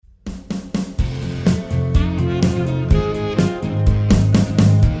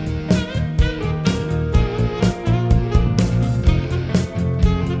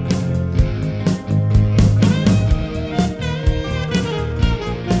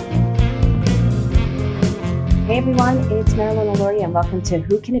Hey everyone, it's Marilyn Alori and welcome to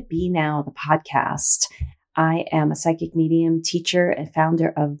Who Can It Be Now, the podcast. I am a psychic medium, teacher, and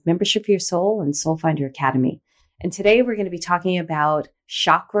founder of Membership for Your Soul and Soul Finder Academy. And today we're going to be talking about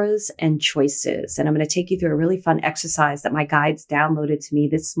chakras and choices. And I'm going to take you through a really fun exercise that my guides downloaded to me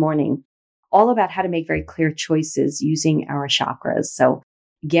this morning, all about how to make very clear choices using our chakras. So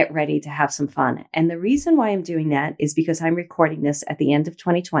get ready to have some fun. And the reason why I'm doing that is because I'm recording this at the end of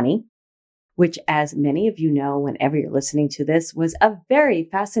 2020. Which, as many of you know, whenever you're listening to this, was a very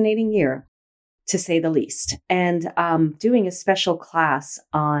fascinating year, to say the least. And doing a special class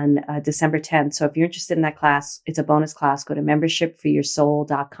on December 10th. So if you're interested in that class, it's a bonus class. Go to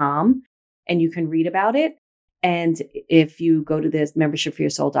membershipforyoursoul.com and you can read about it. And if you go to this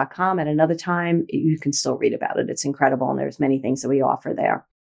membershipforyoursoul.com at another time, you can still read about it. It's incredible. And there's many things that we offer there.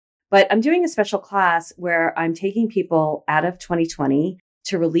 But I'm doing a special class where I'm taking people out of 2020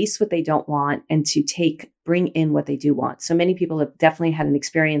 to release what they don't want and to bring in what they do want. So many people have definitely had an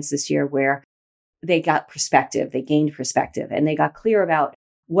experience this year where they got perspective, they gained perspective, and they got clear about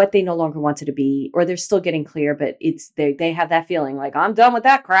what they no longer wanted to be, or they're still getting clear, but they have that feeling like, I'm done with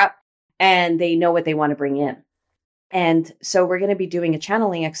that crap, and they know what they want to bring in. And so we're going to be doing a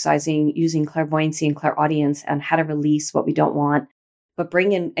channeling exercise using clairvoyancy and clairaudience on how to release what we don't want, but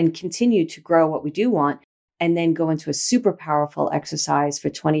bring in and continue to grow what we do want. And then go into a super powerful exercise for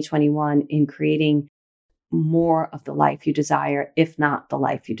 2021 in creating more of the life you desire, if not the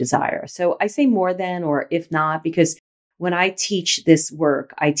life you desire. So I say more than, or if not, because when I teach this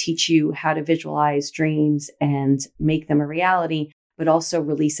work, I teach you how to visualize dreams and make them a reality, but also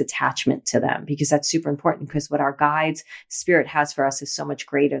release attachment to them, because that's super important, because what our guides, spirit has for us is so much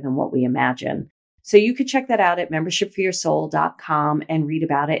greater than what we imagine. So you could check that out at membershipforyoursoul.com and read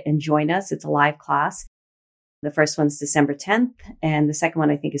about it and join us. It's a live class. The first one's December 10th, and the second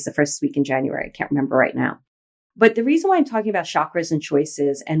one, I think, is the first week in January. I can't remember right now. But the reason why I'm talking about chakras and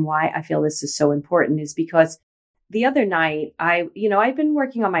choices and why I feel this is so important is because the other night, I've been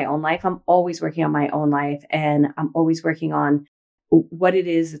working on my own life. I'm always working on my own life, and I'm always working on what it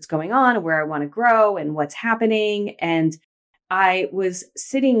is that's going on and where I want to grow and what's happening. And I was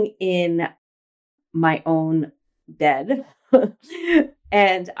sitting in my own bed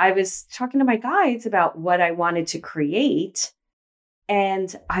and I was talking to my guides about what I wanted to create.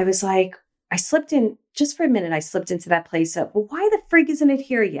 And I was like, I slipped in just for a minute. I slipped into that place of, well, why the frig isn't it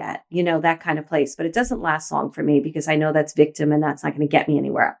here yet? That kind of place. But it doesn't last long for me because I know that's victim and that's not going to get me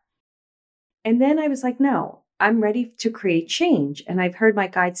anywhere. And then I was like, no, I'm ready to create change. And I've heard my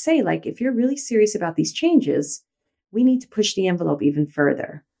guides say, like, if you're really serious about these changes, we need to push the envelope even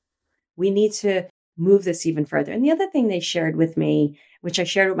further. We need to move this even further. And the other thing they shared with me, which I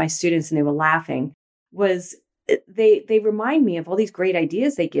shared with my students and they were laughing, was they remind me of all these great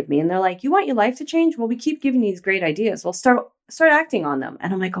ideas they give me. And they're like, you want your life to change? Well, we keep giving you these great ideas. Well, start acting on them.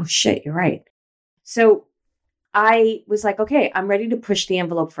 And I'm like, oh shit, you're right. So I was like, okay, I'm ready to push the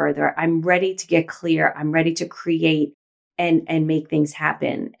envelope further. I'm ready to get clear. I'm ready to create and make things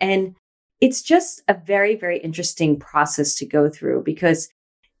happen. And it's just a very, very interesting process to go through, because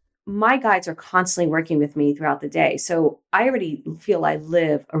my guides are constantly working with me throughout the day. So I already feel I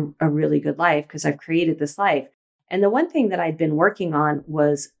live a really good life because I've created this life. And the one thing that I'd been working on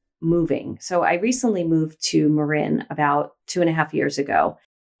was moving. So I recently moved to Marin about 2.5 years ago.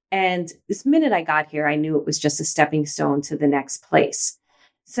 And this minute I got here, I knew it was just a stepping stone to the next place.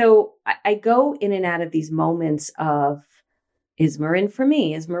 So I go in and out of these moments of, is Marin for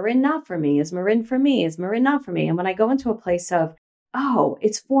me? Is Marin not for me? Is Marin for me? Is Marin not for me? And when I go into a place of, oh,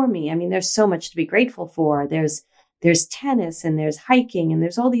 it's for me. I mean, there's so much to be grateful for. There's tennis and there's hiking and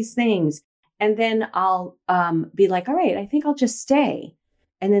there's all these things. And then I'll be like, all right, I think I'll just stay.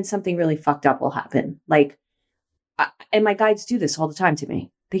 And then something really fucked up will happen. And my guides do this all the time to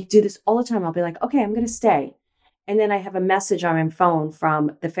me. They do this all the time. I'll be like, okay, I'm going to stay. And then I have a message on my phone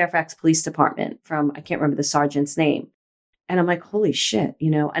from the Fairfax Police Department from, I can't remember the sergeant's name. And I'm like, holy shit,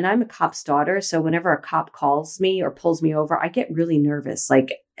 and I'm a cop's daughter. So whenever a cop calls me or pulls me over, I get really nervous.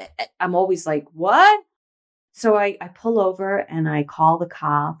 Like, I'm always like, what? So I pull over and I call the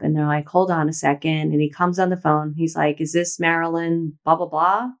cop and they're like, hold on a second. And he comes on the phone. He's like, is this Marilyn, blah, blah,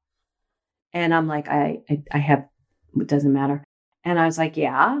 blah. And I'm like, I have, it doesn't matter. And I was like,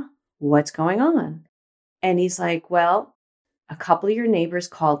 yeah, what's going on? And he's like, well, a couple of your neighbors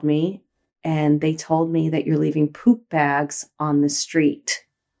called me and they told me that you're leaving poop bags on the street.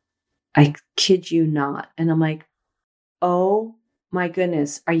 I kid you not. And I'm like, oh my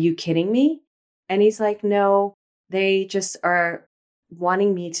goodness, are you kidding me? And he's like, no, they just are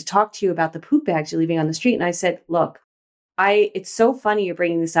wanting me to talk to you about the poop bags you're leaving on the street. And I said, look, it's so funny you're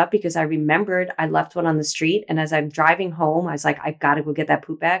bringing this up because I remembered I left one on the street. And as I'm driving home, I was like, I've got to go get that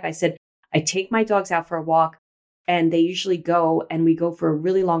poop bag. I said, I take my dogs out for a walk and they usually go and we go for a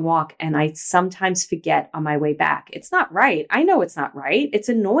really long walk. And I sometimes forget on my way back. It's not right. I know it's not right. It's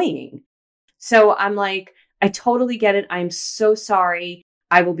annoying. So I'm like, I totally get it. I'm so sorry.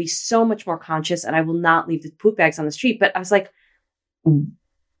 I will be so much more conscious and I will not leave the poop bags on the street. But I was like, who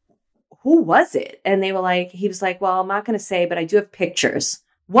was it? And they were like, he was like, well, I'm not going to say, but I do have pictures.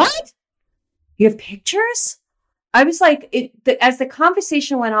 What? You have pictures? I was like, as the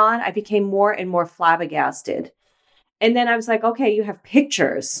conversation went on, I became more and more flabbergasted. And then I was like, okay, you have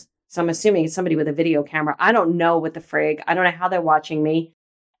pictures. So I'm assuming it's somebody with a video camera. I don't know what the frig. I don't know how they're watching me.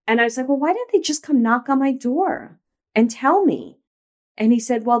 And I was like, well, why didn't they just come knock on my door and tell me? And he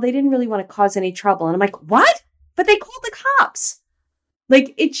said, well, they didn't really want to cause any trouble. And I'm like, what? But they called the cops.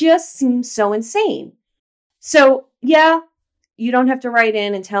 Like, it just seems so insane. So, yeah, you don't have to write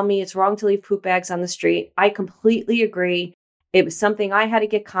in and tell me it's wrong to leave poop bags on the street. I completely agree. It was something I had to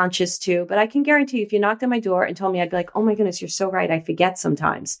get conscious to, but I can guarantee you, if you knocked on my door and told me, I'd be like, oh my goodness, you're so right. I forget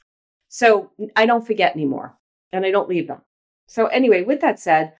sometimes. So I don't forget anymore and I don't leave them. So anyway, with that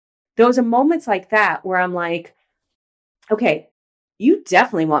said, those are moments like that where I'm like, okay, you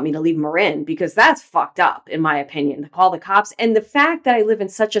definitely want me to leave Marin because that's fucked up, in my opinion, to call the cops. And the fact that I live in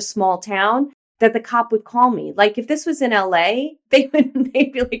such a small town that the cop would call me. Like if this was in LA, they'd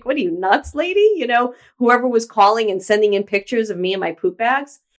be like, what are you, nuts, lady? You know, whoever was calling and sending in pictures of me and my poop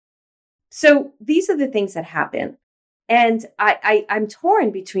bags. So these are the things that happen. And I'm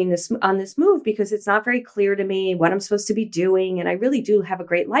torn between this move because it's not very clear to me what I'm supposed to be doing. And I really do have a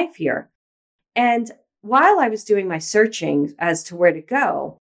great life here. And while I was doing my searching as to where to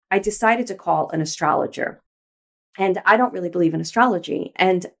go, I decided to call an astrologer. And I don't really believe in astrology,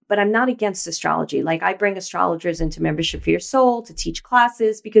 but I'm not against astrology. Like I bring astrologers into Membership for Your Soul to teach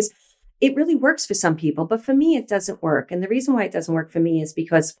classes because it really works for some people. But for me, it doesn't work. And the reason why it doesn't work for me is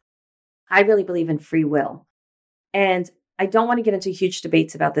because I really believe in free will. And I don't want to get into huge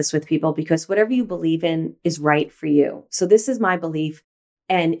debates about this with people because whatever you believe in is right for you. So this is my belief.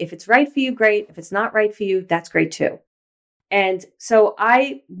 And if it's right for you, great. If it's not right for you, that's great too. And so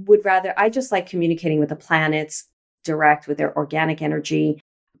I just like communicating with the planets direct with their organic energy.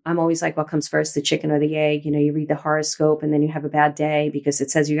 I'm always like, what comes first, the chicken or the egg? You know, you read the horoscope and then you have a bad day because it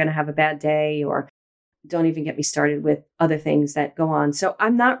says you're going to have a bad day, or don't even get me started with other things that go on. So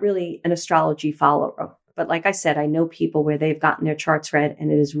I'm not really an astrology follower. But like I said, I know people where they've gotten their charts read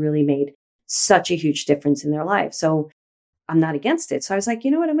and it has really made such a huge difference in their life. So I'm not against it. So I was like,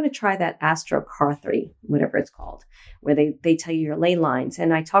 you know what? I'm going to try that astrocarthy, whatever it's called, where they tell you your ley lines.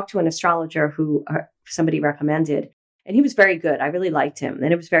 And I talked to an astrologer who somebody recommended, and he was very good. I really liked him.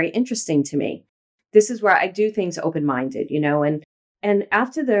 And it was very interesting to me. This is where I do things open-minded, you know, and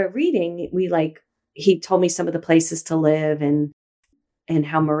after the reading, he told me some of the places to live and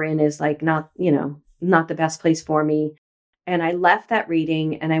how Marin is like, not the best place for me. And I left that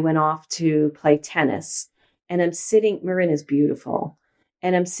reading and I went off to play tennis. And Marin is beautiful.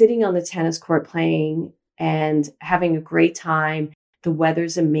 And I'm sitting on the tennis court playing and having a great time. The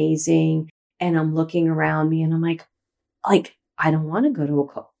weather's amazing. And I'm looking around me and I'm like, I don't want to go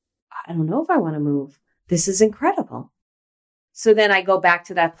to I don't know if I want to move. This is incredible. So then I go back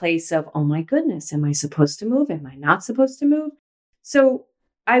to that place of, oh my goodness, am I supposed to move? Am I not supposed to move? So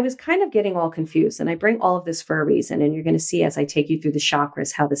I was kind of getting all confused, and I bring all of this for a reason. And you're going to see as I take you through the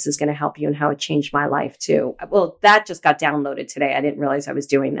chakras, how this is going to help you and how it changed my life too. Well, that just got downloaded today. I didn't realize I was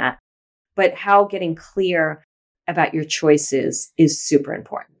doing that, but how getting clear about your choices is super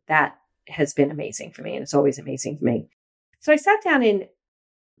important. That has been amazing for me. And it's always amazing for me. So I sat down in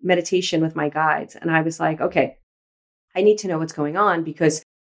meditation with my guides and I was like, okay, I need to know what's going on because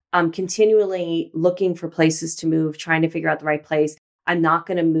I'm continually looking for places to move, trying to figure out the right place. I'm not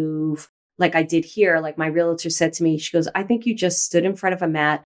going to move like I did here. Like my realtor said to me, she goes, I think you just stood in front of a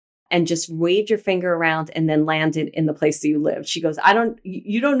mat and just waved your finger around and then landed in the place that you live. She goes,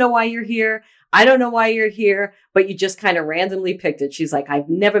 you don't know why you're here. I don't know why you're here, but you just kind of randomly picked it. She's like, I've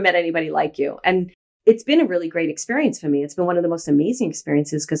never met anybody like you. And it's been a really great experience for me. It's been one of the most amazing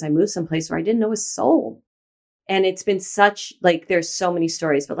experiences because I moved someplace where I didn't know a soul. And it's been there's so many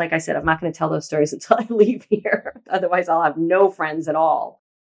stories, but like I said, I'm not going to tell those stories until I leave here. Otherwise I'll have no friends at all.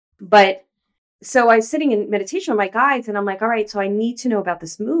 But so I was sitting in meditation with my guides and I'm like, all right, so I need to know about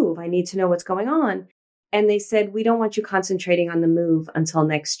this move. I need to know what's going on. And they said, we don't want you concentrating on the move until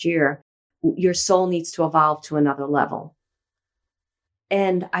next year. Your soul needs to evolve to another level.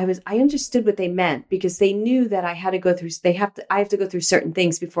 And I understood what they meant because they knew that I have to go through certain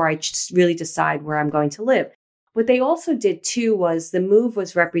things before I just really decide where I'm going to live. what they also did too was the move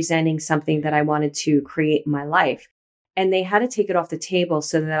was representing something that I wanted to create in my life. And they had to take it off the table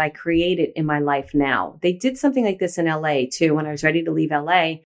so that I create it in my life now. They did something like this in LA too. When I was ready to leave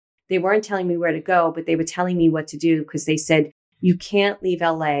LA, they weren't telling me where to go, but they were telling me what to do because they said, you can't leave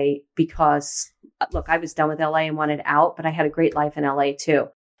LA because, look, I was done with LA and wanted out, but I had a great life in LA too.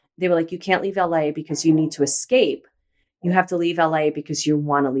 They were like, you can't leave LA because you need to escape. You have to leave LA because you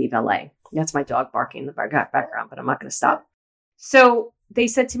want to leave LA. That's my dog barking in the background, but I'm not going to stop. So they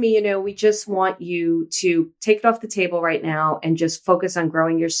said to me, we just want you to take it off the table right now and just focus on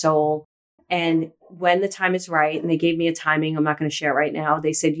growing your soul. And when the time is right, and they gave me a timing, I'm not going to share it right now.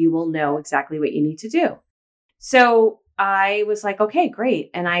 They said, you will know exactly what you need to do. So I was like, okay,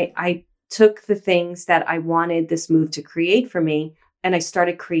 great. And I took the things that I wanted this move to create for me, and I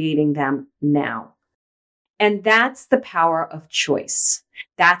started creating them now. And that's the power of choice.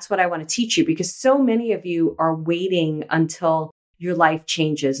 That's what I want to teach you, because so many of you are waiting until your life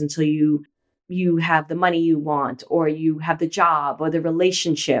changes, until you have the money you want, or you have the job or the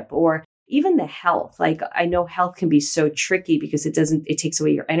relationship, or even the health. Like, I know health can be so tricky because it takes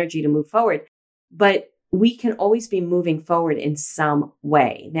away your energy to move forward, but we can always be moving forward in some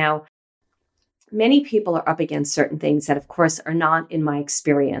way. Now, many people are up against certain things that, of course, are not in my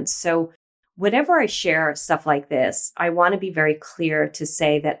experience. So whenever I share stuff like this, I want to be very clear to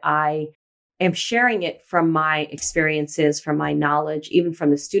say that I am sharing it from my experiences, from my knowledge, even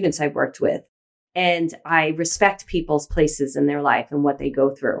from the students I've worked with. And I respect people's places in their life and what they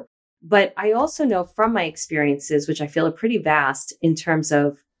go through. But I also know from my experiences, which I feel are pretty vast in terms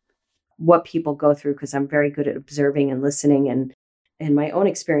of what people go through, because I'm very good at observing and listening and my own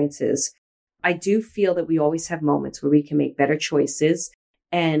experiences. I do feel that we always have moments where we can make better choices,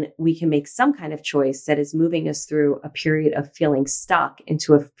 and we can make some kind of choice that is moving us through a period of feeling stuck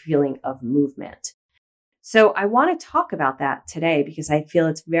into a feeling of movement. So I want to talk about that today because I feel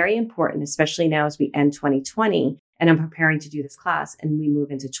it's very important, especially now as we end 2020 and I'm preparing to do this class and we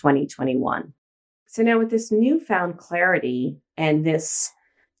move into 2021. So now with this newfound clarity and this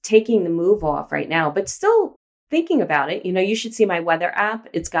taking the move off right now, but still thinking about it, you should see my weather app.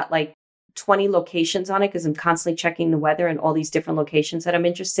 It's got like 20 locations on it because I'm constantly checking the weather and all these different locations that I'm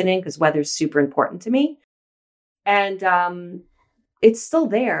interested in because weather is super important to me. And it's still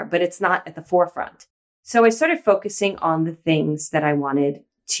there, but it's not at the forefront. So I started focusing on the things that I wanted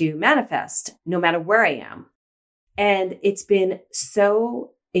to manifest, no matter where I am. And it's been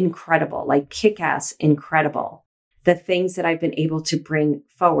so incredible, like kick-ass incredible, the things that I've been able to bring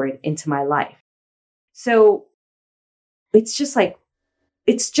forward into my life. So it's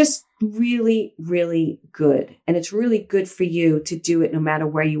just really, really good. And it's really good for you to do it no matter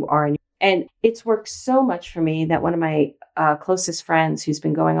where you are. And it's worked so much for me that one of my closest friends who's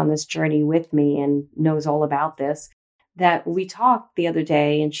been going on this journey with me and knows all about this, that we talked the other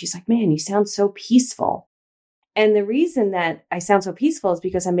day and she's like, man, you sound so peaceful. And the reason that I sound so peaceful is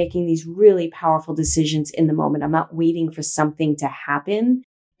because I'm making these really powerful decisions in the moment. I'm not waiting for something to happen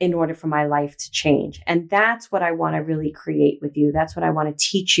in order for my life to change. And that's what I want to really create with you. That's what I want to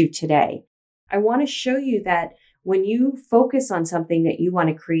teach you today. I want to show you that when you focus on something that you want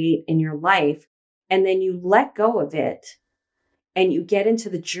to create in your life, and then you let go of it and you get into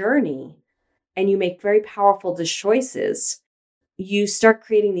the journey and you make very powerful choices, you start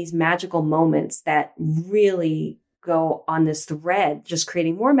creating these magical moments that really go on this thread, just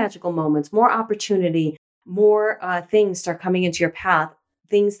creating more magical moments, more opportunity, more things start coming into your path,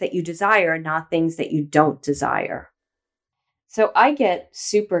 things that you desire, not things that you don't desire. So I get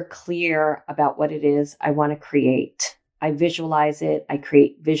super clear about what it is I want to create. I visualize it. I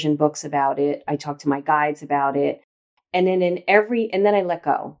create vision books about it. I talk to my guides about it. And then and then I let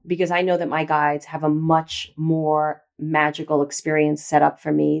go because I know that my guides have a much more magical experience set up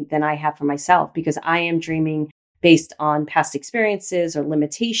for me than I have for myself, because I am dreaming based on past experiences or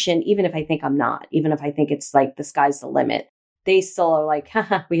limitation, even if I think I'm not, even if I think it's like the sky's the limit. They still are like,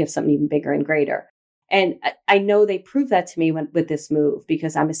 haha, we have something even bigger and greater. And I know they prove that to me with this move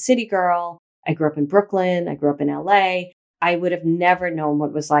because I'm a city girl. I grew up in Brooklyn. I grew up in LA. I would have never known what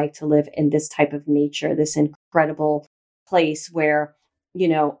it was like to live in this type of nature, this incredible place where,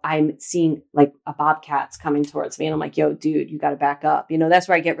 I'm seeing like a bobcat's coming towards me. And I'm like, yo, dude, you got to back up. That's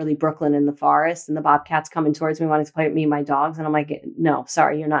where I get really Brooklyn in the forest, and the bobcat's coming towards me, wanting to play with me and my dogs. And I'm like, no,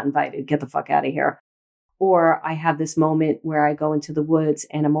 sorry, you're not invited. Get the fuck out of here. Or I have this moment where I go into the woods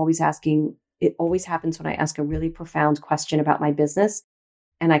and I'm always asking, it always happens when I ask a really profound question about my business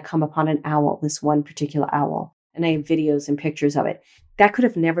and I come upon an owl, this one particular owl, and I have videos and pictures of it. That could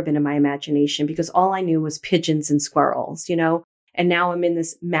have never been in my imagination because all I knew was pigeons and squirrels, And now I'm in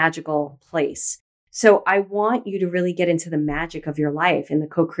this magical place. So I want you to really get into the magic of your life and the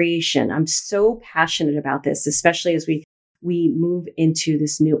co-creation. I'm so passionate about this, especially as we move into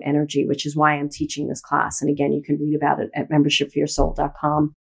this new energy, which is why I'm teaching this class. And again, you can read about it at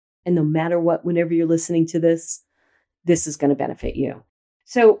membershipforyoursoul.com. And no matter what, whenever you're listening to this is going to benefit you.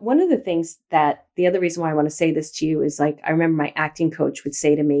 So one of the things that the other reason why I want to say this to you is, like, I remember my acting coach would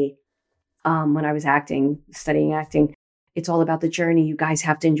say to me when I was studying acting, it's all about the journey. You guys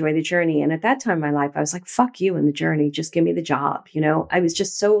have to enjoy the journey. And at that time in my life, I was like, fuck you and the journey. Just give me the job. I was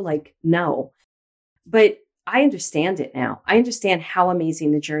just so like, no. But I understand it now. I understand how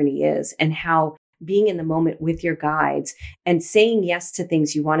amazing the journey is, and how being in the moment with your guides and saying yes to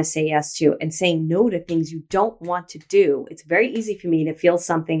things you want to say yes to and saying no to things you don't want to do. It's very easy for me to feel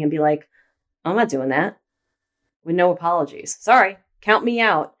something and be like, I'm not doing that, with no apologies. Sorry, count me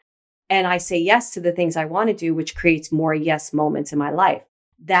out. And I say yes to the things I want to do, which creates more yes moments in my life.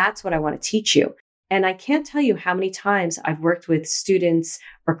 That's what I want to teach you. And I can't tell you how many times I've worked with students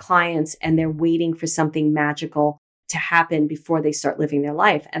or clients and they're waiting for something magical to happen before they start living their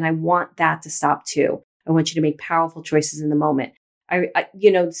life. And I want that to stop too. I want you to make powerful choices in the moment.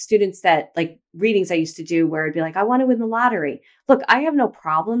 Students that, like, readings I used to do where it'd be like, I want to win the lottery. Look, I have no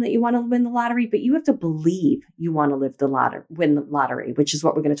problem that you want to win the lottery, but you have to believe you want to win the lottery, which is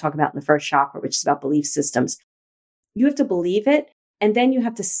what we're going to talk about in the first chakra, which is about belief systems. You have to believe it. And then you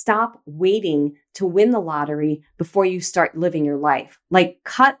have to stop waiting to win the lottery before you start living your life. Like,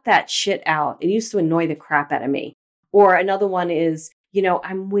 cut that shit out. It used to annoy the crap out of me. Or another one is,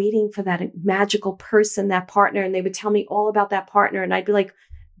 I'm waiting for that magical person, that partner. And they would tell me all about that partner. And I'd be like,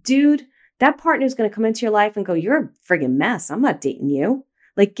 dude, that partner is going to come into your life and go, you're a friggin' mess. I'm not dating you.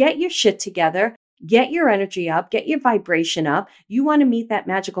 Like, get your shit together, get your energy up, get your vibration up. You want to meet that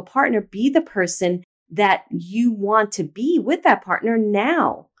magical partner, be the person that you want to be with that partner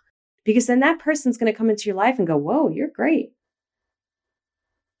now. Because then that person's going to come into your life and go, whoa, you're great.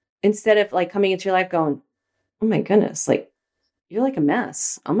 Instead of like coming into your life going, oh my goodness, like, you're like a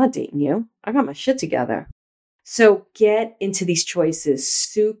mess. I'm not dating you. I got my shit together. So get into these choices.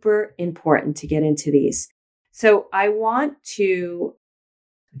 Super important to get into these. So I'm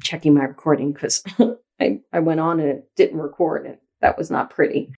checking my recording because I went on and it didn't record, and that was not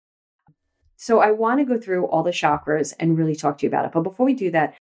pretty. So I want to go through all the chakras and really talk to you about it. But before we do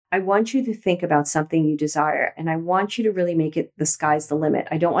that, I want you to think about something you desire, and I want you to really make it the sky's the limit.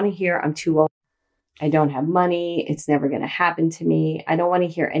 I don't want to hear, I'm too old, I don't have money, it's never going to happen to me. I don't want to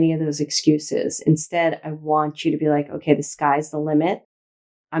hear any of those excuses. Instead, I want you to be like, okay, the sky's the limit.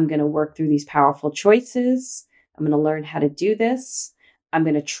 I'm going to work through these powerful choices. I'm going to learn how to do this. I'm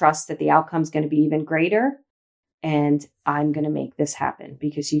going to trust that the outcome is going to be even greater. And I'm going to make this happen,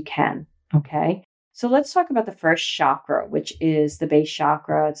 because you can. Okay. So let's talk about the first chakra, which is the base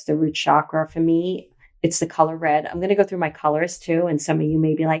chakra. It's the root chakra. For me, it's the color red. I'm going to go through my colors too. And some of you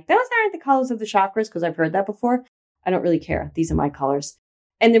may be like, those aren't the colors of the chakras, because I've heard that before. I don't really care. These are my colors.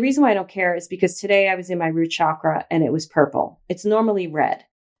 And the reason why I don't care is because today I was in my root chakra and it was purple. It's normally red.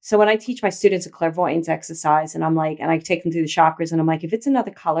 So when I teach my students a clairvoyance exercise and I take them through the chakras and I'm like, if it's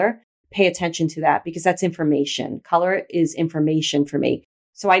another color, pay attention to that, because that's information. Color is information for me.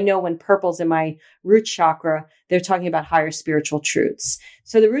 So I know when purple's in my root chakra, they're talking about higher spiritual truths.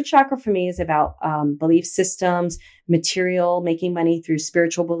 So the root chakra for me is about belief systems, material, making money through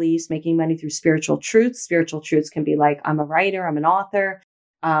spiritual beliefs, making money through spiritual truths. Spiritual truths can be like, I'm a writer, I'm an author,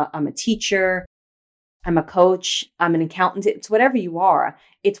 I'm a teacher, I'm a coach, I'm an accountant. It's whatever you are.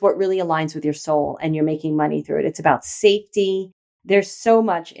 It's what really aligns with your soul and you're making money through it. It's about safety. There's so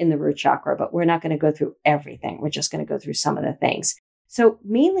much in the root chakra, but we're not going to go through everything. We're just going to go through some of the things. So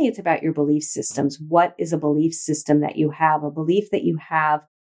mainly it's about your belief systems. What is a belief system that you have, a belief that you have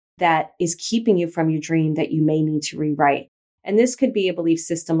that is keeping you from your dream that you may need to rewrite? And this could be a belief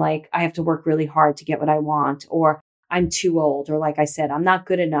system like, I have to work really hard to get what I want, or I'm too old, or like I said, I'm not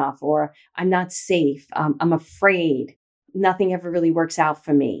good enough, or I'm not safe. I'm afraid. Nothing ever really works out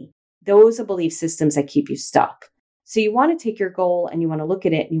for me. Those are belief systems that keep you stuck. So you want to take your goal and you want to look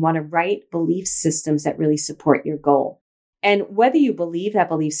at it and you want to write belief systems that really support your goal. And whether you believe that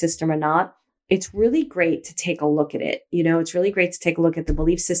belief system or not, it's really great to take a look at it. You know, it's really great to take a look at the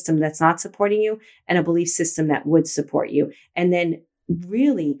belief system that's not supporting you and a belief system that would support you. And then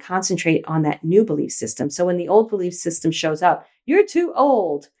really concentrate on that new belief system. So when the old belief system shows up, you're too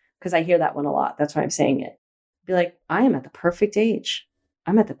old, because I hear that one a lot. That's why I'm saying it. Be like, I am at the perfect age.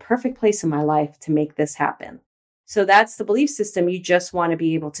 I'm at the perfect place in my life to make this happen. So that's the belief system you just want to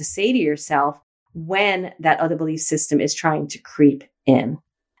be able to say to yourself when that other belief system is trying to creep in.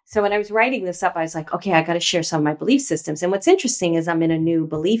 So when I was writing this up, I was like, okay, I got to share some of my belief systems. And what's interesting is I'm in a new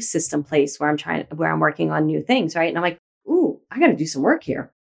belief system place where I'm working on new things, right? And I'm like, ooh, I got to do some work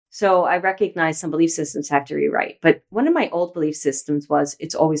here. So I recognize some belief systems I have to rewrite. But one of my old belief systems was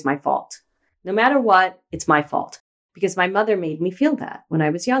it's always my fault. No matter what, it's my fault. Because my mother made me feel that when I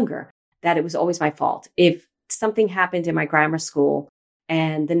was younger, that it was always my fault. If something happened in my grammar school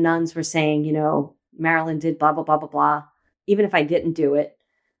and the nuns were saying, Marilyn did blah, blah, blah, blah, blah, even if I didn't do it,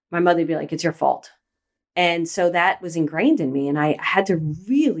 my mother would be like, it's your fault. And so that was ingrained in me. And I had to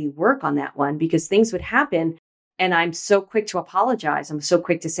really work on that one because things would happen. And I'm so quick to apologize. I'm so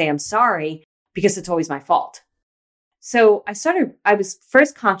quick to say I'm sorry because it's always my fault. So I was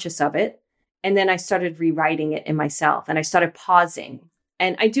first conscious of it. And then I started rewriting it in myself and I started pausing.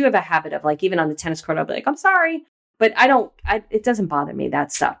 And I do have a habit of like, even on the tennis court, I'll be like, I'm sorry, but it doesn't bother me,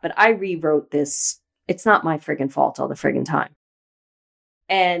 that stuff. But I rewrote this. It's not my friggin' fault all the friggin' time.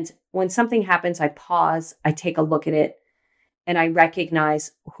 And when something happens, I pause, I take a look at it, and I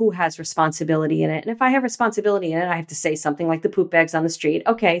recognize who has responsibility in it. And if I have responsibility in it, I have to say something like the poop bags on the street.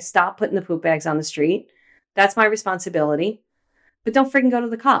 Okay, stop putting the poop bags on the street. That's my responsibility. But don't freaking go to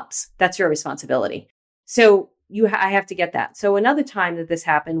the cops. That's your responsibility. So I have to get that. So another time that this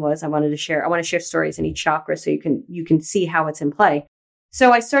happened was I want to share stories in each chakra so you can see how it's in play.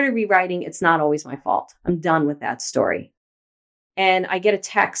 So I started rewriting, it's not always my fault. I'm done with that story. And I get a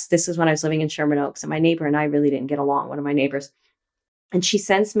text. This is when I was living in Sherman Oaks, and my neighbor and I really didn't get along, one of my neighbors. And she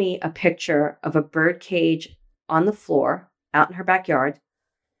sends me a picture of a bird cage on the floor out in her backyard.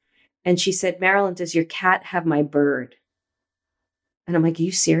 And she said, Marilyn, does your cat have my bird? And I'm like, are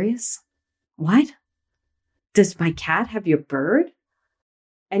you serious? What? Does my cat have your bird?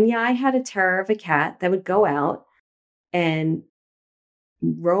 And yeah, I had a terror of a cat that would go out and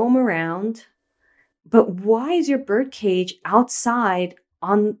roam around. But why is your bird cage outside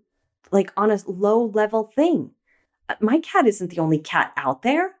on a low level thing? My cat isn't the only cat out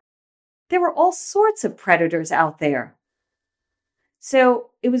there. There were all sorts of predators out there.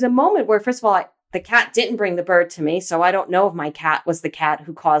 So it was a moment where, first of all, the cat didn't bring the bird to me. So I don't know if my cat was the cat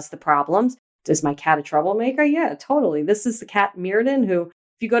who caused the problems. Does my cat a troublemaker? Yeah, totally. This is the cat Mirrodin, who,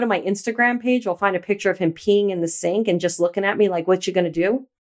 if you go to my Instagram page, you'll find a picture of him peeing in the sink and just looking at me like, what you going to do?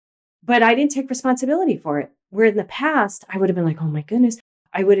 But I didn't take responsibility for it. Where in the past, I would have been like, oh my goodness,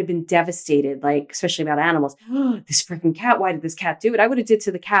 I would have been devastated, like, especially about animals. Oh, this freaking cat, why did this cat do it? I would have did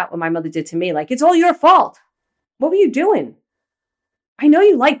to the cat what my mother did to me. Like, it's all your fault. What were you doing? I know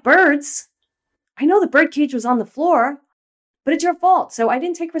you like birds. I know the bird cage was on the floor, but it's your fault. So I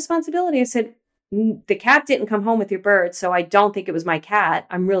didn't take responsibility. I said, the cat didn't come home with your bird, so I don't think it was my cat.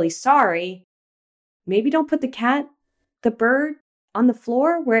 I'm really sorry. Maybe don't put the bird on the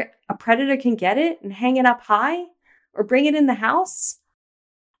floor where a predator can get it and hang it up high or bring it in the house.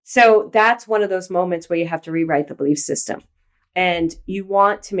 So that's one of those moments where you have to rewrite the belief system. And you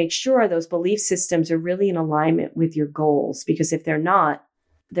want to make sure those belief systems are really in alignment with your goals, because if they're not,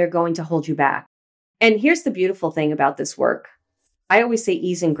 they're going to hold you back. And here's the beautiful thing about this work. I always say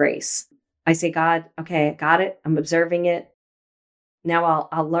ease and grace. I say, God, okay, I got it. I'm observing it. Now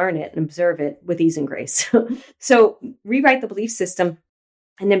I'll learn it and observe it with ease and grace. So rewrite the belief system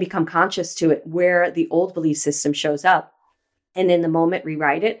and then become conscious to it where the old belief system shows up. And in the moment,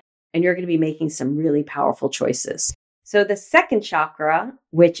 rewrite it. And you're going to be making some really powerful choices. So the second chakra,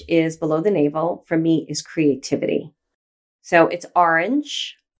 which is below the navel, for me is creativity. So it's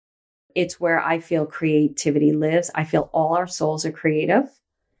orange. It's where I feel creativity lives. I feel all our souls are creative.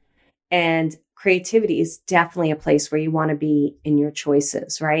 And creativity is definitely a place where you want to be in your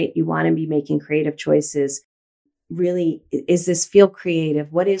choices, right? You want to be making creative choices. Really, is this feel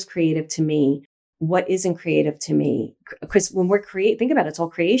creative? What is creative to me? What isn't creative to me? Because when we're think about it, it's all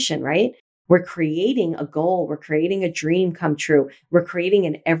creation, right? We're creating a goal. We're creating a dream come true. We're creating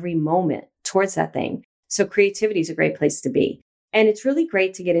in every moment towards that thing. So creativity is a great place to be. And it's really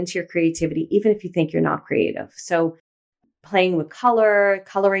great to get into your creativity, even if you think you're not creative. So playing with color,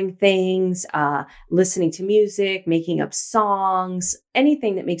 coloring things, listening to music, making up songs,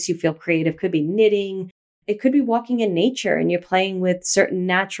 anything that makes you feel creative. Could be knitting. It could be walking in nature and you're playing with certain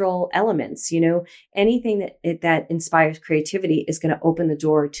natural elements. Anything that inspires creativity is going to open the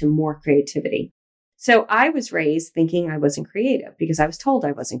door to more creativity. So I was raised thinking I wasn't creative because I was told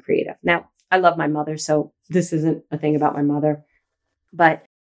I wasn't creative. Now, I love my mother, so this isn't a thing about my mother, but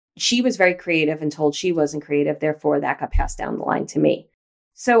she was very creative and told she wasn't creative. Therefore, that got passed down the line to me.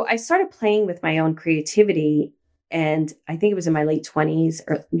 So I started playing with my own creativity. And I think it was in my late 20s,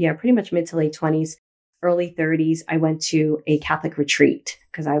 pretty much mid to late 20s, early 30s. I went to a Catholic retreat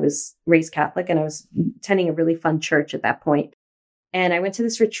because I was raised Catholic and I was attending a really fun church at that point. And I went to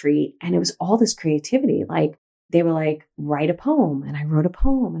this retreat and it was all this creativity. Like they were like, write a poem. And I wrote a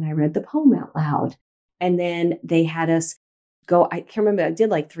poem and I read the poem out loud. And then they had us go, I can't remember, I did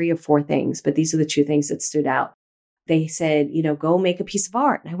like 3 or 4 things, but these are the 2 things that stood out. They said, go make a piece of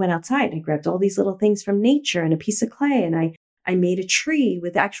art. And I went outside and I grabbed all these little things from nature and a piece of clay. And I made a tree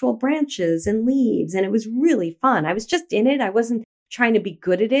with actual branches and leaves. And it was really fun. I was just in it. I wasn't trying to be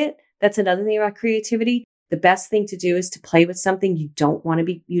good at it. That's another thing about creativity. The best thing to do is to play with something you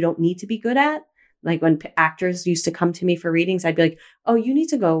don't need to be good at. Like when actors used to come to me for readings, I'd be like, oh, you need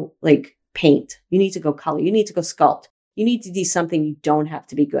to go like paint. You need to go color. You need to go sculpt. You need to do something you don't have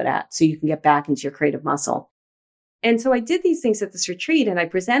to be good at so you can get back into your creative muscle. And so I did these things at this retreat and I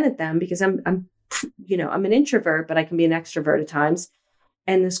presented them because I'm an introvert, but I can be an extrovert at times.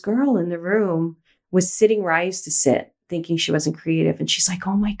 And this girl in the room was sitting where I used to sit, thinking she wasn't creative. And she's like,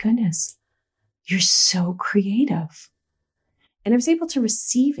 oh my goodness, you're so creative. And I was able to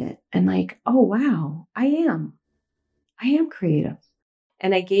receive it and like, oh, wow, I am creative.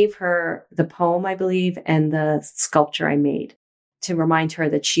 And I gave her the poem, I believe, and the sculpture I made to remind her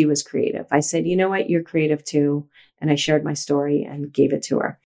that she was creative. I said, you know what? You're creative too. And I shared my story and gave it to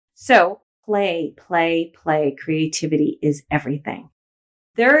her. So play. Creativity is everything.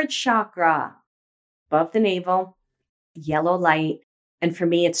 3rd chakra, above the navel, yellow light. And for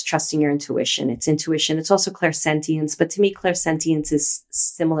me, it's trusting your intuition. It's intuition. It's also clairsentience. But to me, clairsentience is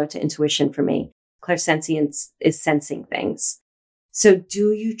similar to intuition for me. Clairsentience is sensing things. So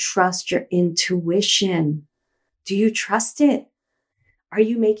do you trust your intuition? Do you trust it? Are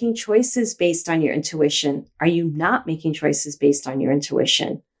you making choices based on your intuition? Are you not making choices based on your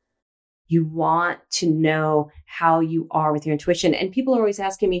intuition? You want to know how you are with your intuition. And people are always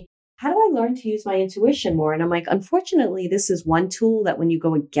asking me, how do I learn to use my intuition more? And I'm like, unfortunately, this is one tool that when you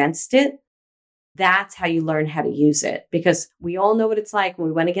go against it, that's how you learn how to use it. Because we all know what it's like when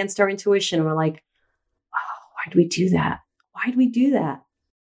we went against our intuition and we're like, oh, why do we do that? Why do we do that?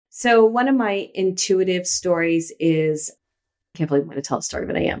 So one of my intuitive stories is, I can't believe I'm going to tell a story,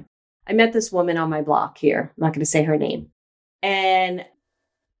 but I am. I met this woman on my block here. I'm not going to say her name. And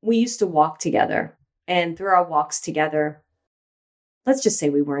we used to walk together. And through our walks together, let's just say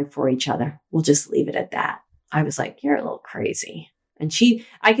we weren't for each other. We'll just leave it at that. I was like, you're a little crazy. And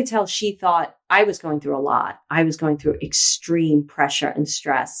I could tell she thought I was going through a lot. I was going through extreme pressure and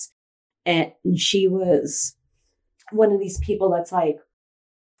stress. And she was one of these people that's like,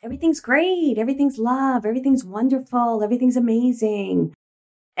 everything's great. Everything's love. Everything's wonderful. Everything's amazing.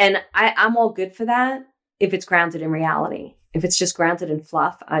 And I'm all good for that if it's grounded in reality. If it's just grounded in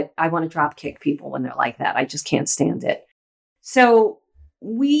fluff, I want to drop kick people when they're like that. I just can't stand it. So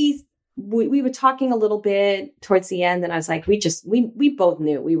we were talking a little bit towards the end, and I was like, we both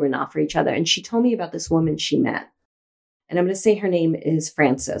knew we were not for each other. And she told me about this woman she met. And I'm going to say her name is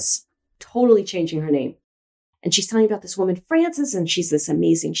Frances, totally changing her name. And she's telling me about this woman, Frances, and she's this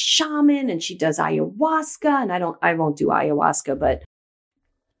amazing shaman and she does ayahuasca. And I won't do ayahuasca, but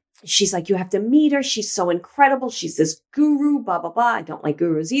she's like, you have to meet her. She's so incredible. She's this guru, blah, blah, blah. I don't like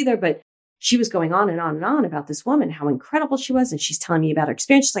gurus either, but she was going on and on and on about this woman, how incredible she was. And she's telling me about her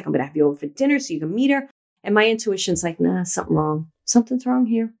experience. She's like, I'm going to have you over for dinner so you can meet her. And my intuition's like, nah, something wrong. Something's wrong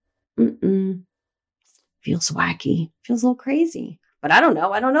here. Feels wacky. Feels a little crazy. But I don't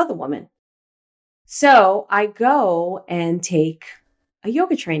know. I don't know the woman. So I go and take a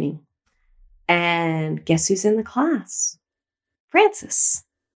yoga training. And guess who's in the class? Frances.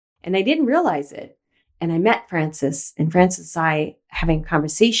 And I didn't realize it. And I met Frances. And Frances and I having a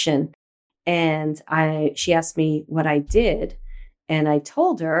conversation. And she asked me what I did. And I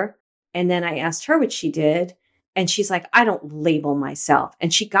told her. And then I asked her what she did. And she's like, I don't label myself.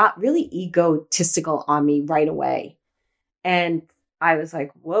 And she got really egotistical on me right away. And I was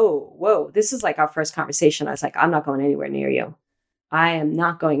like, whoa, this is like our first conversation. I was like, I'm not going anywhere near you. I am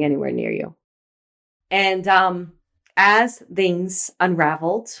not going anywhere near you. And as things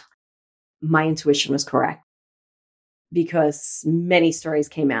unraveled, my intuition was correct because many stories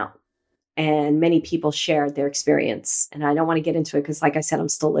came out and many people shared their experience. And I don't want to get into it because, like I said, I'm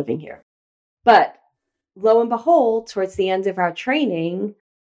still living here. But lo and behold, towards the end of our training,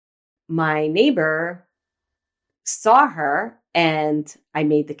 my neighbor saw her and I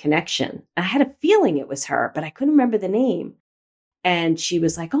made the connection. I had a feeling it was her, but I couldn't remember the name. And she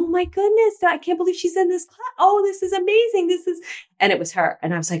was like, oh my goodness, I can't believe she's in this class. Oh, this is amazing. And it was her.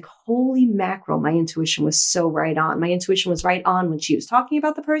 And I was like, holy mackerel. My intuition was so right on. My intuition was right on when she was talking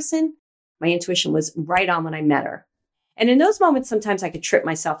about the person. My intuition was right on when I met her. And in those moments, sometimes I could trip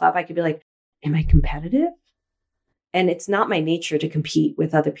myself up. I could be like, am I competitive? And it's not my nature to compete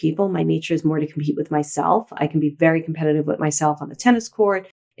with other people. My nature is more to compete with myself. I can be very competitive with myself on the tennis court,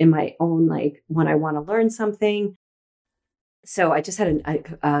 in my own, like when I want to learn something. So I just had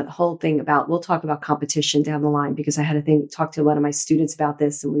a whole thing about, we'll talk about competition down the line, because I had a talk to one of my students about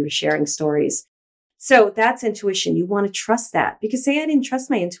this and we were sharing stories. So that's intuition. You want to trust that, because say I didn't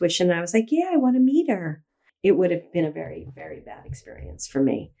trust my intuition and I was like, yeah, I want to meet her. It would have been a very, very bad experience for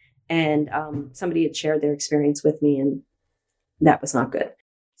me. And somebody had shared their experience with me, and that was not good.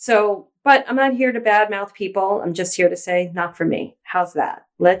 So, but I'm not here to badmouth people. I'm just here to say, not for me. How's that?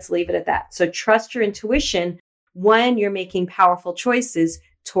 Let's leave it at that. So trust your intuition when you're making powerful choices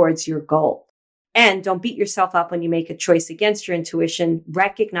towards your goal. And don't beat yourself up when you make a choice against your intuition.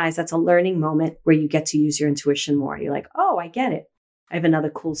 Recognize that's a learning moment where you get to use your intuition more. You're like, oh, I get it. I have another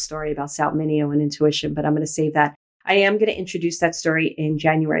cool story about Salminio and intuition, but I'm going to save that. I am going to introduce that story in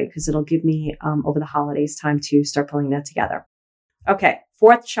January because it'll give me over the holidays time to start pulling that together. Okay,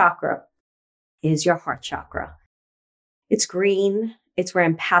 fourth chakra is your heart chakra. It's green. It's where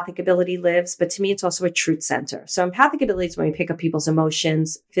empathic ability lives, but to me, it's also a truth center. So empathic ability is when we pick up people's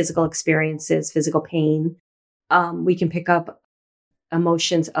emotions, physical experiences, physical pain. We can pick up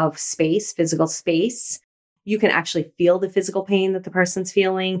emotions of space, physical space. You can actually feel the physical pain that the person's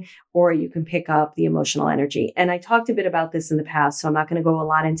feeling, or you can pick up the emotional energy. And I talked a bit about this in the past, so I'm not going to go a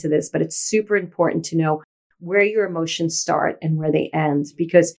lot into this, but it's super important to know where your emotions start and where they end,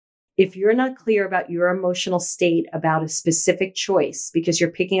 because if you're not clear about your emotional state about a specific choice, because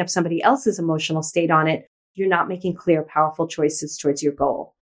you're picking up somebody else's emotional state on it, you're not making clear, powerful choices towards your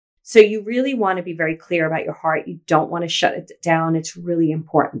goal. So you really want to be very clear about your heart. You don't want to shut it down. It's really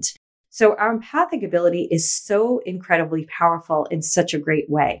important. So our empathic ability is so incredibly powerful in such a great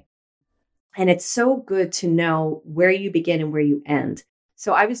way. And it's so good to know where you begin and where you end.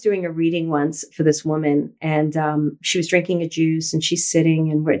 So I was doing a reading once for this woman, and she was drinking a juice and she's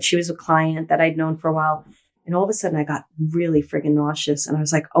sitting, and she was a client that I'd known for a while. And all of a sudden I got really friggin' nauseous. And I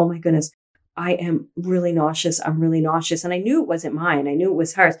was like, oh my goodness, I am really nauseous. I'm really nauseous. And I knew it wasn't mine. I knew it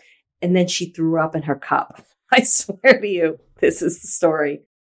was hers. And then she threw up in her cup. I swear to you, this is the story.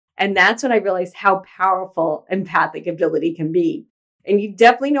 And that's when I realized how powerful empathic ability can be. And you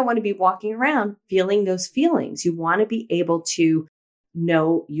definitely don't want to be walking around feeling those feelings. You want to be able to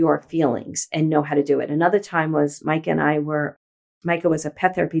know your feelings and know how to do it. Another time was Micah was a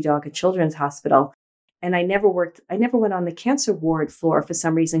pet therapy dog at Children's Hospital. And I never went on the cancer ward floor for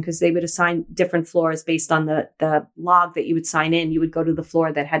some reason, because they would assign different floors based on the log that you would sign in. You would go to the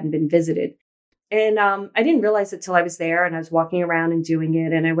floor that hadn't been visited. And I didn't realize it till I was there and I was walking around and doing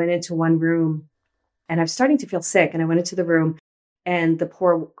it. And I went into one room and I was starting to feel sick. And I went into the room and the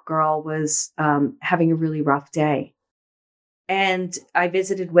poor girl was having a really rough day. And I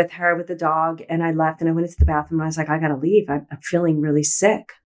visited with her with the dog, and I left and I went into the bathroom and I was like, I got to leave. I'm feeling really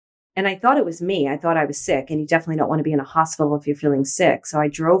sick. And I thought it was me. I thought I was sick. And you definitely don't want to be in a hospital if you're feeling sick. So I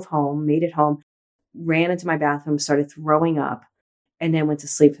drove home, made it home, ran into my bathroom, started throwing up, and then went to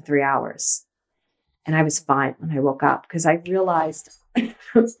sleep for 3 hours. And I was fine when I woke up because I realized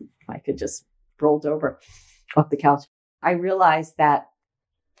I could just rolled over off the couch. I realized that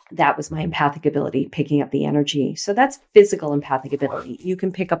was my empathic ability, picking up the energy. So that's physical empathic ability. You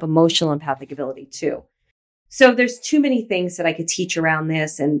can pick up emotional empathic ability too. So there's too many things that I could teach around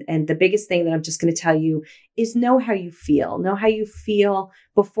this. And the biggest thing that I'm just going to tell you is know how you feel. Know how you feel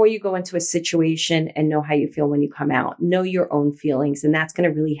before you go into a situation, and know how you feel when you come out. Know your own feelings. And that's going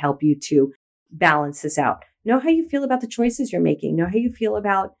to really help you to balance this out. Know how you feel about the choices you're making. Know how you feel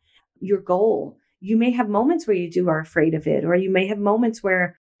about your goal. You may have moments where you are afraid of it, or you may have moments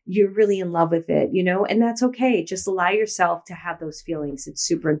where you're really in love with it, and that's okay. Just allow yourself to have those feelings. It's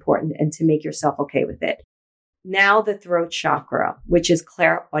super important, and to make yourself okay with it. Now the throat chakra, which is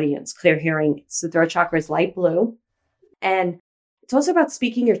clairaudience, clear hearing. So the throat chakra is light blue. And it's also about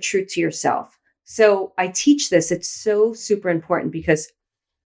speaking your truth to yourself. So I teach this. It's so super important because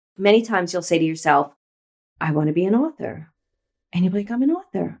many times you'll say to yourself, I want to be an author. And you'll be like, I'm an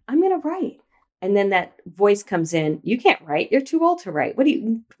author. I'm going to write. And then that voice comes in, you can't write. You're too old to write.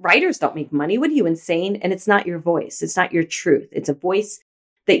 Writers don't make money. What are you, insane? And it's not your voice. It's not your truth. It's a voice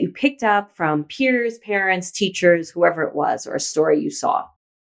that you picked up from peers, parents, teachers, whoever it was, or a story you saw.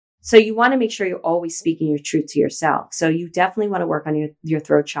 So you want to make sure you're always speaking your truth to yourself. So you definitely want to work on your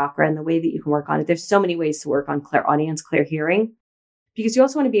throat chakra, and the way that you can work on it. There's so many ways to work on clairaudience, clear hearing, because you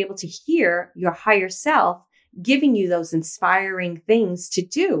also want to be able to hear your higher self giving you those inspiring things to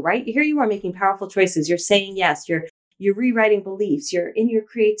do, right? Here you are making powerful choices. You're saying yes. You're rewriting beliefs. You're in your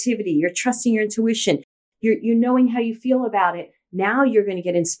creativity. You're trusting your intuition. You're knowing how you feel about it. Now you're going to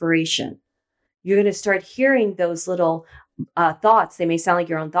get inspiration. You're going to start hearing those little thoughts. They may sound like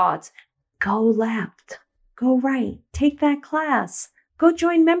your own thoughts. Go left, go right, take that class, go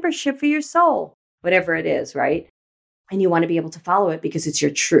join membership for your soul, whatever it is, right? And you want to be able to follow it because it's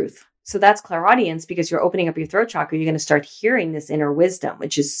your truth. So that's clairaudience, because you're opening up your throat chakra. You're going to start hearing this inner wisdom,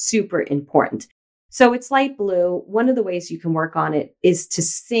 which is super important. So it's light blue. One of the ways you can work on it is to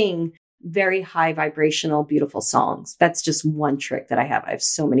sing very high vibrational, beautiful songs. That's just one trick that I have. I have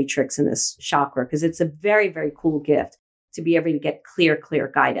so many tricks in this chakra because it's a very, very cool gift to be able to get clear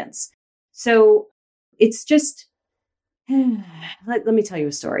guidance. So it's just, let me tell you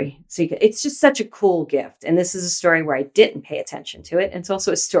a story. It's just such a cool gift. And this is a story where I didn't pay attention to it. And it's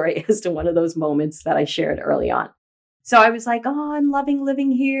also a story as to one of those moments that I shared early on. So I was like, oh, I'm loving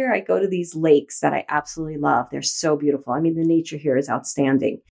living here. I go to these lakes that I absolutely love. They're so beautiful. I mean, the nature here is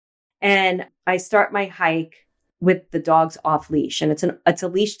outstanding. And I start my hike with the dogs off leash, and it's a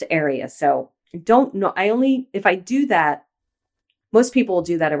leashed area. So I don't know. If I do that, most people will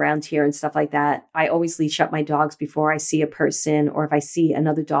do that around here and stuff like that. I always leash up my dogs before I see a person or if I see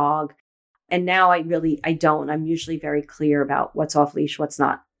another dog. And now I don't. I'm usually very clear about what's off leash, what's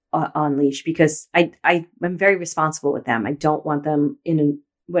not on leash, because I'm very responsible with them. I don't want them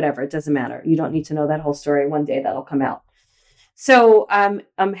whatever. It doesn't matter. You don't need to know that whole story. One day that'll come out. So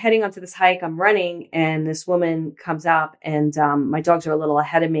I'm heading onto this hike. I'm running, and this woman comes up, and my dogs are a little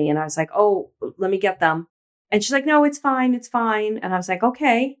ahead of me. And I was like, oh, let me get them. And she's like, no, it's fine. It's fine. And I was like,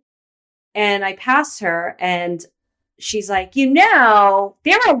 okay. And I passed her, and she's like, there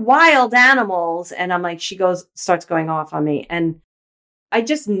are wild animals. And I'm like, starts going off on me. And I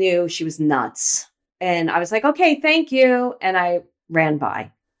just knew she was nuts. And I was like, okay, thank you. And I ran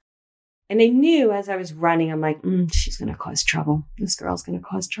by. And I knew as I was running, I'm like, she's going to cause trouble. This girl's going to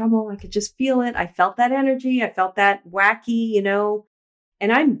cause trouble. I could just feel it. I felt that energy. I felt that wacky,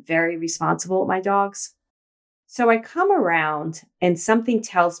 and I'm very responsible with my dogs. So I come around and something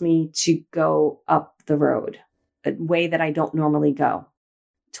tells me to go up the road, a way that I don't normally go,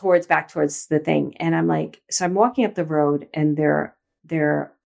 back towards the thing. And I'm like, so I'm walking up the road, and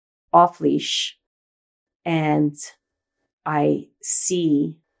they're off leash, and I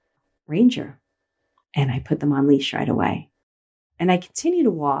see Ranger, and I put them on leash right away. And I continue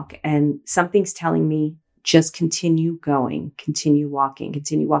to walk, and something's telling me, just continue going, continue walking.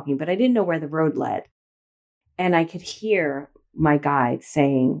 But I didn't know where the road led. And I could hear my guide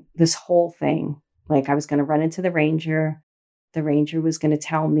saying this whole thing, like I was going to run into the ranger. The ranger was going to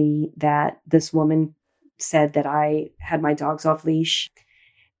tell me that this woman said that I had my dogs off leash.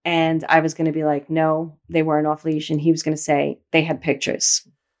 And I was going to be like, no, they weren't off leash. And he was going to say they had pictures.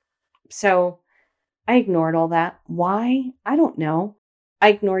 So I ignored all that. Why? I don't know. I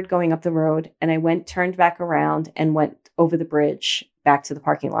ignored going up the road, and I turned back around and went over the bridge back to the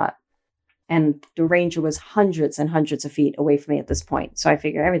parking lot. And the ranger was hundreds and hundreds of feet away from me at this point. So I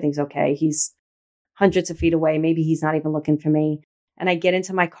figured everything's okay. He's hundreds of feet away. Maybe he's not even looking for me. And I get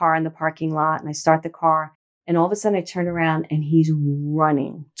into my car in the parking lot, and I start the car. And all of a sudden I turn around, and he's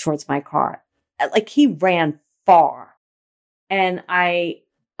running towards my car. Like he ran far. And I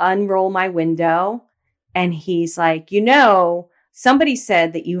unroll my window, and he's like, somebody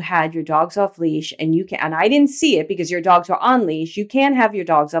said that you had your dogs off leash, and and I didn't see it because your dogs are on leash. You can't have your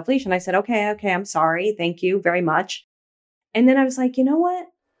dogs off leash. And I said, okay, I'm sorry. Thank you very much. And then I was like, you know what?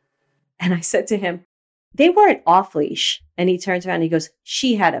 And I said to him, they weren't off leash. And he turns around and he goes,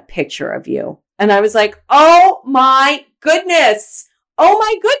 she had a picture of you. And I was like, oh my goodness.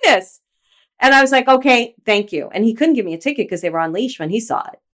 And I was like, okay, thank you. And he couldn't give me a ticket because they were on leash when he saw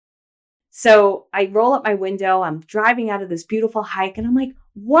it. So I roll up my window. I'm driving out of this beautiful hike, and I'm like,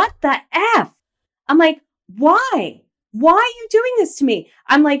 what the F? I'm like, why? Why are you doing this to me?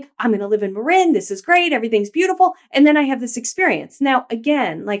 I'm like, I'm going to live in Marin. This is great. Everything's beautiful. And then I have this experience. Now,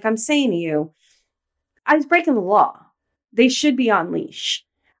 again, like I'm saying to you, I was breaking the law. They should be on leash.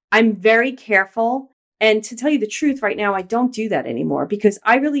 I'm very careful. And to tell you the truth, right now, I don't do that anymore because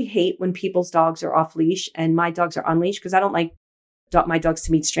I really hate when people's dogs are off leash and my dogs are on leash because I don't like my dogs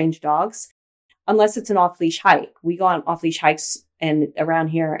to meet strange dogs unless it's an off leash hike. We go on off leash hikes and around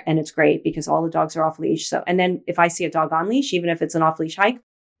here, and it's great because all the dogs are off leash. So, and then if I see a dog on leash, even if it's an off leash hike,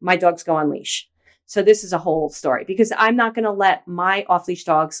 my dogs go on leash. So this is a whole story because I'm not going to let my off leash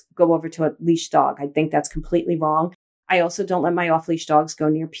dogs go over to a leash dog. I think that's completely wrong. I also don't let my off leash dogs go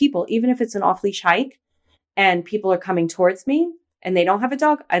near people, even if it's an off leash hike and people are coming towards me and they don't have a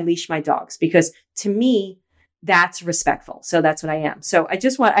dog. I leash my dogs because to me, that's respectful. So that's what I am. So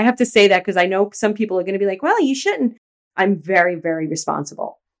I have to say that because I know some people are going to be like, well, you shouldn't. I'm very, very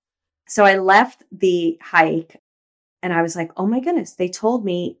responsible. So I left the hike And I was like, oh my goodness, they told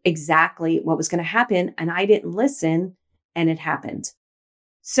me exactly what was going to happen and I didn't listen and it happened.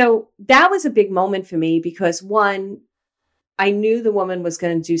 So that was a big moment for me because one, I knew the woman was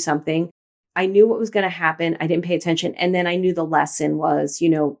going to do something. I knew what was going to happen. I didn't pay attention. And then I knew the lesson was,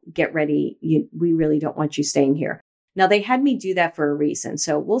 get ready. We really don't want you staying here. Now they had me do that for a reason.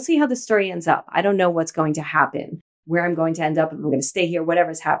 So we'll see how the story ends up. I don't know what's going to happen, where I'm going to end up, if I'm going to stay here,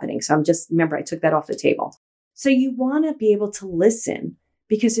 whatever's happening. So remember, I took that off the table. So you want to be able to listen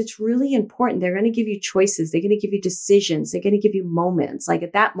because it's really important. They're going to give you choices. They're going to give you decisions. They're going to give you moments. Like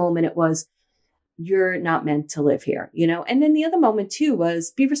at that moment, it was, you're not meant to live here, And then the other moment too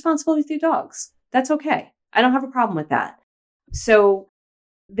was be responsible with your dogs. That's okay. I don't have a problem with that. So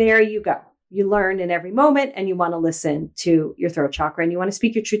there you go. You learn in every moment and you want to listen to your throat chakra and you want to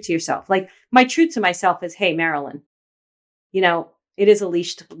speak your truth to yourself. Like my truth to myself is, hey, Marilyn, it is a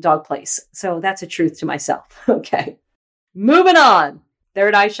leashed dog place. So that's a truth to myself. Okay. Moving on.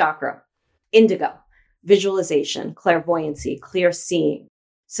 Third eye chakra, indigo, visualization, clairvoyancy, clear seeing.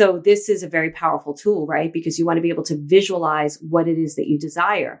 So this is a very powerful tool, right? Because you want to be able to visualize what it is that you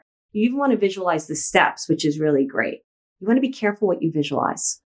desire. You even want to visualize the steps, which is really great. You want to be careful what you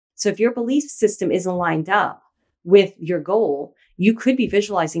visualize. So if your belief system isn't lined up with your goal, you could be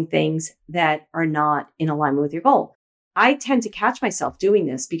visualizing things that are not in alignment with your goal. I tend to catch myself doing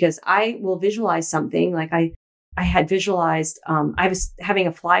this because I will visualize something like I had visualized, I was having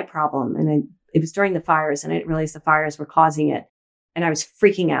a fly problem and it was during the fires and I didn't realize the fires were causing it. And I was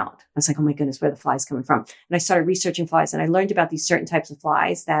freaking out. I was like, oh my goodness, where are the flies coming from? And I started researching flies and I learned about these certain types of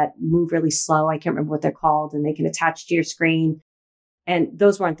flies that move really slow. I can't remember what they're called and they can attach to your screen. And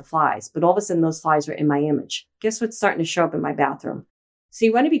those weren't the flies, but all of a sudden those flies were in my image. Guess what's starting to show up in my bathroom? So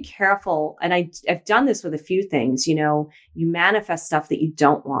you want to be careful. And I've done this with a few things, you manifest stuff that you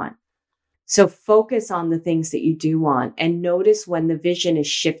don't want. So focus on the things that you do want and notice when the vision is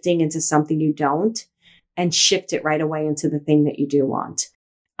shifting into something you don't and shift it right away into the thing that you do want.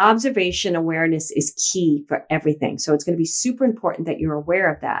 Observation awareness is key for everything. So it's going to be super important that you're aware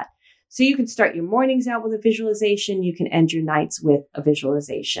of that. So you can start your mornings out with a visualization. You can end your nights with a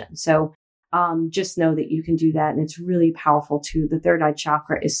visualization. So just know that you can do that. And it's really powerful too. The third eye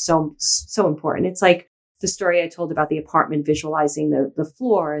chakra is so, so important. It's like the story I told about the apartment, visualizing the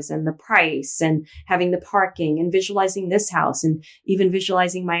floors and the price and having the parking and visualizing this house and even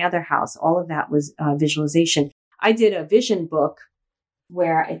visualizing my other house. All of that was visualization. I did a vision book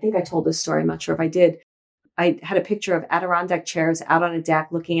where I think I told this story. I'm not sure if I did. I had a picture of Adirondack chairs out on a deck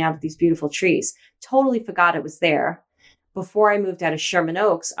looking out at these beautiful trees. Totally forgot it was there. Before I moved out of Sherman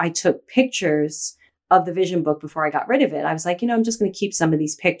Oaks, I took pictures of the vision book before I got rid of it. I was like, I'm just going to keep some of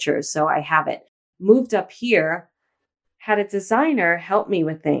these pictures. So I have it. Moved up here, had a designer help me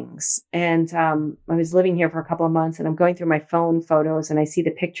with things. And I was living here for a couple of months and I'm going through my phone photos and I see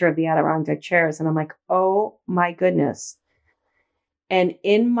the picture of the Adirondack chairs and I'm like, oh my goodness. And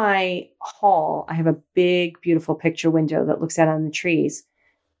in my hall, I have a big, beautiful picture window that looks out on the trees.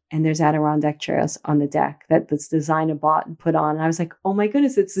 And there's Adirondack chairs on the deck that this designer bought and put on. And I was like, oh my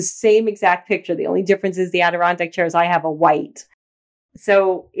goodness, it's the same exact picture. The only difference is the Adirondack chairs I have are white.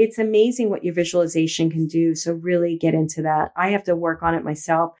 So it's amazing what your visualization can do. So really get into that. I have to work on it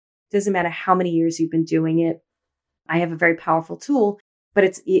myself. Doesn't matter how many years you've been doing it. I have a very powerful tool,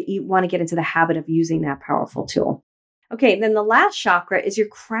 but you want to get into the habit of using that powerful tool. Okay. And then the last chakra is your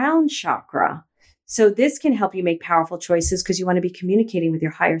crown chakra. So this can help you make powerful choices because you want to be communicating with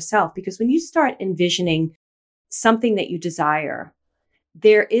your higher self. Because when you start envisioning something that you desire,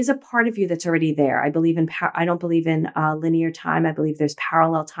 there is a part of you that's already there. I don't believe in linear time. I believe there's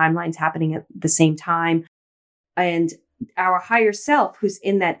parallel timelines happening at the same time. And our higher self, who's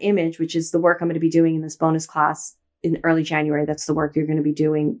in that image, which is the work I'm going to be doing in this bonus class in early January. That's the work you're going to be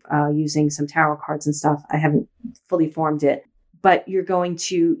doing using some tarot cards and stuff. I haven't fully formed it, but you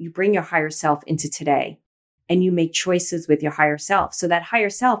bring your higher self into today and you make choices with your higher self. So that higher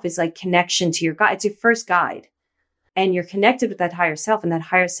self is like connection to your guide. It's your first guide. And you're connected with that higher self. And that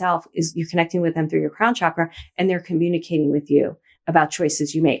higher self you're connecting with them through your crown chakra and they're communicating with you about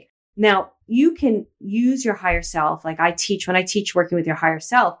choices you make. Now, you can use your higher self. Like when I teach working with your higher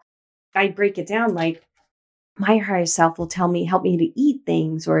self, I break it down like my higher self will help me to eat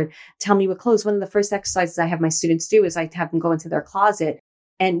things or tell me what clothes. One of the first exercises I have my students do is I have them go into their closet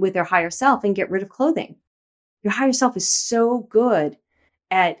and with their higher self and get rid of clothing. Your higher self is so good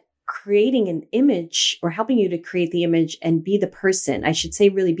at creating an image or helping you to create the image and be the person. I should say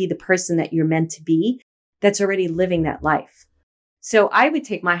really be the person that you're meant to be that's already living that life. So I would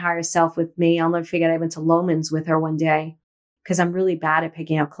take my higher self with me. I'll never forget I went to Loehmann's with her one day because I'm really bad at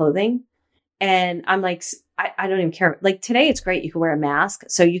picking out clothing. And I'm like, I don't even care. Like today, it's great. You can wear a mask.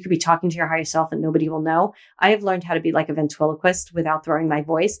 So you could be talking to your higher self and nobody will know. I have learned how to be like a ventriloquist without throwing my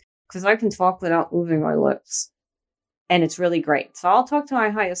voice because I can talk without moving my lips. And it's really great. So I'll talk to my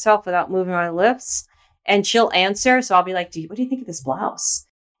higher self without moving my lips and she'll answer. So I'll be like, what do you think of this blouse?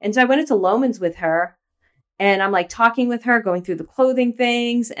 And so I went into Loehmann's with her and I'm like talking with her, going through the clothing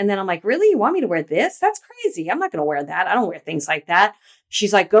things. And then I'm like, really? You want me to wear this? That's crazy. I'm not going to wear that. I don't wear things like that.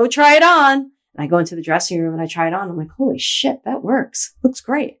 She's like, go try it on. And I go into the dressing room and I try it on. I'm like, holy shit, that works. Looks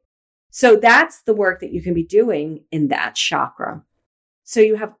great. So that's the work that you can be doing in that chakra. So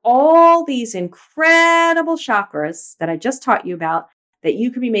you have all these incredible chakras that I just taught you about that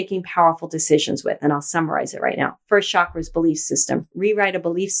you could be making powerful decisions with. And I'll summarize it right now. First chakra is belief system. Rewrite a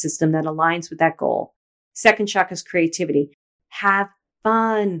belief system that aligns with that goal. Second chakra is creativity. Have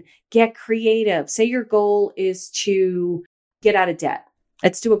fun. Get creative. Say your goal is to get out of debt.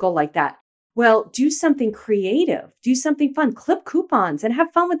 Let's do a goal like that. Well, do something creative, do something fun, clip coupons and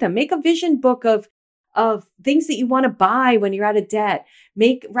have fun with them. Make a vision book of things that you want to buy when you're out of debt.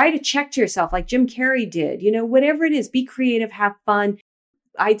 Write a check to yourself like Jim Carrey did, whatever it is, be creative, have fun.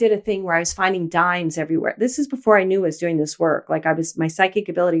 I did a thing where I was finding dimes everywhere. This is before I knew I was doing this work. Like my psychic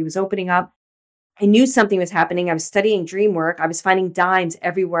ability was opening up. I knew something was happening. I was studying dream work. I was finding dimes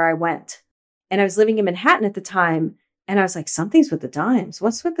everywhere I went. And I was living in Manhattan at the time. And I was like, something's with the dimes.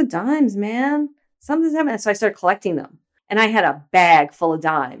 What's with the dimes, man? Something's happening. So I started collecting them. And I had a bag full of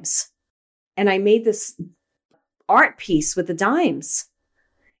dimes. And I made this art piece with the dimes.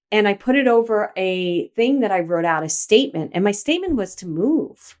 And I put it over a thing that I wrote out, a statement. And my statement was to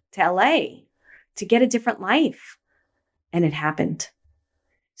move to LA, to get a different life. And it happened.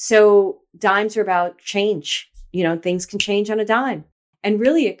 So dimes are about change. Things can change on a dime. And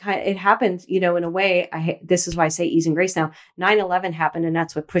really, it happened, in a way. This is why I say ease and grace now. 9/11 happened, and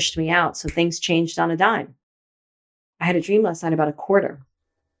that's what pushed me out. So things changed on a dime. I had a dream last night about a quarter,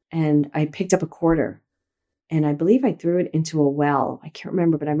 and I picked up a quarter, and I believe I threw it into a well. I can't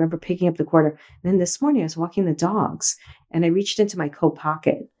remember, but I remember picking up the quarter. And then this morning, I was walking the dogs, and I reached into my coat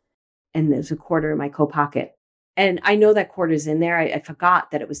pocket, and there's a quarter in my coat pocket. And I know that quarter's in there. I forgot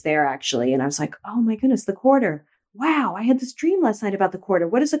that it was there, actually. And I was like, oh, my goodness, the quarter. Wow, I had this dream last night about the quarter.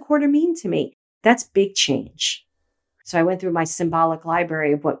 What does a quarter mean to me? That's big change. So I went through my symbolic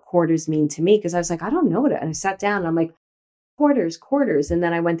library of what quarters mean to me because I was like, I don't know what it. And I sat down and I'm like, quarters. And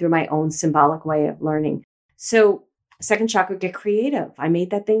then I went through my own symbolic way of learning. So second chakra, get creative. I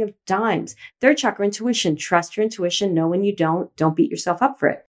made that thing of dimes. Third chakra, intuition. Trust your intuition. Know when you don't beat yourself up for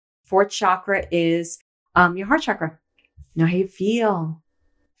it. Fourth chakra is your heart chakra. Know how you feel.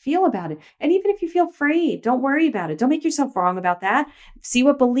 Feel about it. And even if you feel afraid, don't worry about it. Don't make yourself wrong about that. See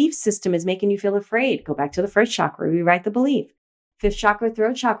what belief system is making you feel afraid. Go back to the first chakra, rewrite the belief. Fifth chakra,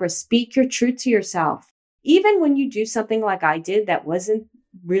 throat chakra, speak your truth to yourself. Even when you do something like I did that wasn't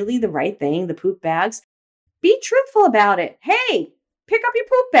really the right thing, the poop bags, be truthful about it. Hey, pick up your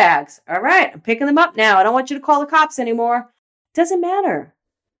poop bags. All right, I'm picking them up now. I don't want you to call the cops anymore. Doesn't matter.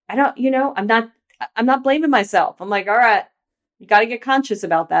 I'm not blaming myself. I'm like, all right. You got to get conscious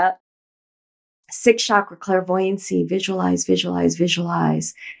about that. Sixth chakra, clairvoyancy, visualize.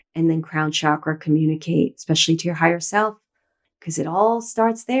 And then crown chakra, communicate, especially to your higher self, because it all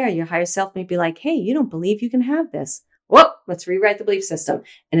starts there. Your higher self may be like, hey, you don't believe you can have this. Whoop, let's rewrite the belief system.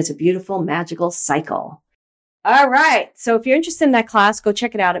 And it's a beautiful, magical cycle. All right. So if you're interested in that class, go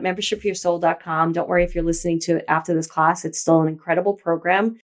check it out at membershipforyoursoul.com. Don't worry if you're listening to it after this class. It's still an incredible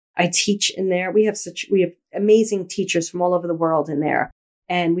program. I teach in there. We have amazing teachers from all over the world in there.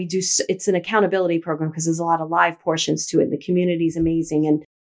 And it's an accountability program because there's a lot of live portions to it. The community is amazing. And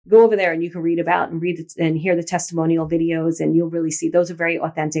go over there and you can read and hear the testimonial videos. And you'll really see those are very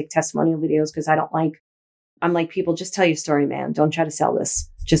authentic testimonial videos because I'm like, people, just tell your story, man. Don't try to sell this.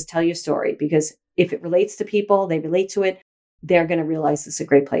 Just tell your story because if it relates to people, they relate to it, they're going to realize it's a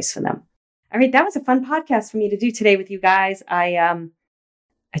great place for them. All right. That was a fun podcast for me to do today with you guys.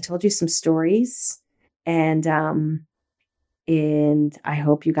 I told you some stories and I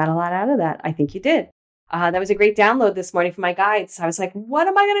hope you got a lot out of that. I think you did. That was a great download this morning for my guides. I was like, what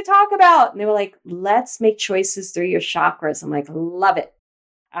am I going to talk about? And they were like, let's make choices through your chakras. I'm like, love it.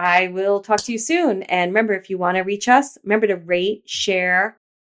 I will talk to you soon. And remember, if you want to reach us, remember to rate, share,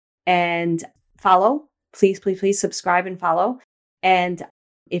 and follow. Please subscribe and follow. And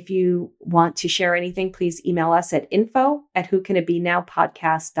if you want to share anything, please email us at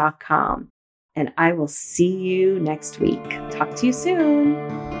info@whocanitbenowpodcast.com. And I will see you next week. Talk to you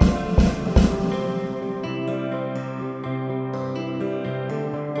soon.